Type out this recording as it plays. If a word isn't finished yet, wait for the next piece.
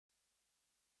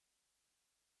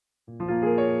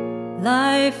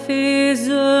Life is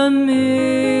a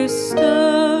mystery.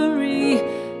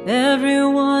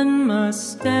 Everyone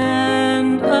must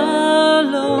stand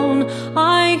alone.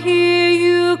 I hear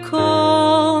you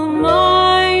call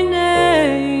my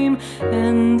name,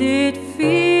 and it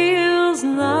feels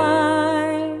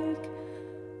like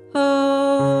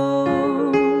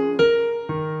home.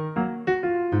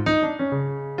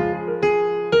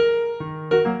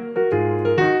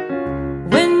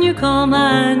 When you call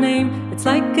my name, it's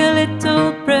like a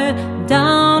little prayer.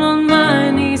 Down on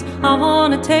my knees, I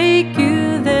wanna take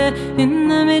you there. In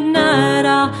the midnight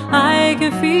hour, I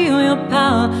can feel your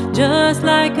power, just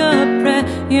like a prayer.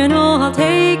 You know I'll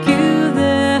take you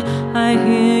there. I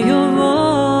hear your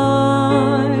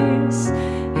voice.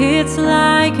 It's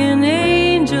like an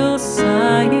angel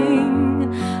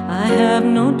sighing. I have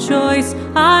no choice.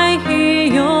 I hear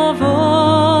your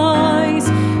voice.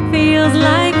 Feels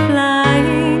like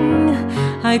flying.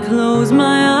 I close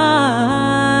my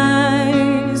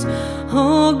eyes.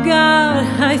 Oh God,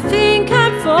 I think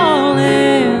I've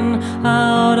fallen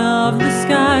out of the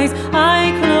skies.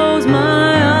 I close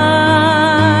my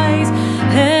eyes.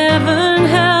 Heaven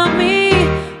help me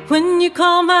when you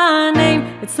call my name.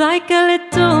 It's like a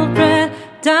little prayer.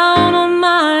 Down on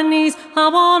my knees, I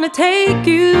wanna take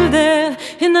you there.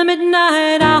 In the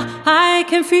midnight hour, I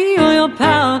can feel your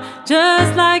power,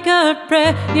 just like a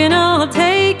prayer. You know I'll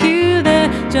take you there,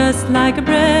 just like a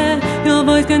prayer. Your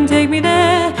voice can take me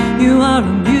there. You are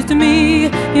a muse to me.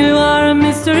 You are a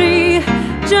mystery,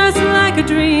 just like a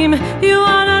dream. You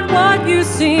are not what you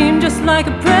seem, just like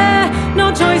a prayer.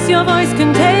 No choice, your voice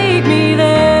can take me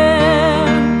there.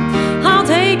 I'll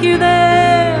take you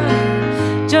there,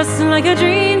 just like a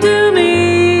dream to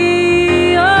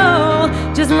me. Oh,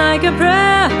 just like a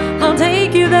prayer, I'll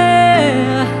take you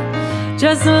there.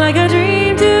 Just like a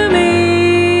dream to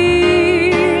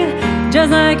me.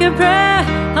 Just like a prayer,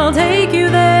 I'll take you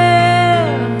there.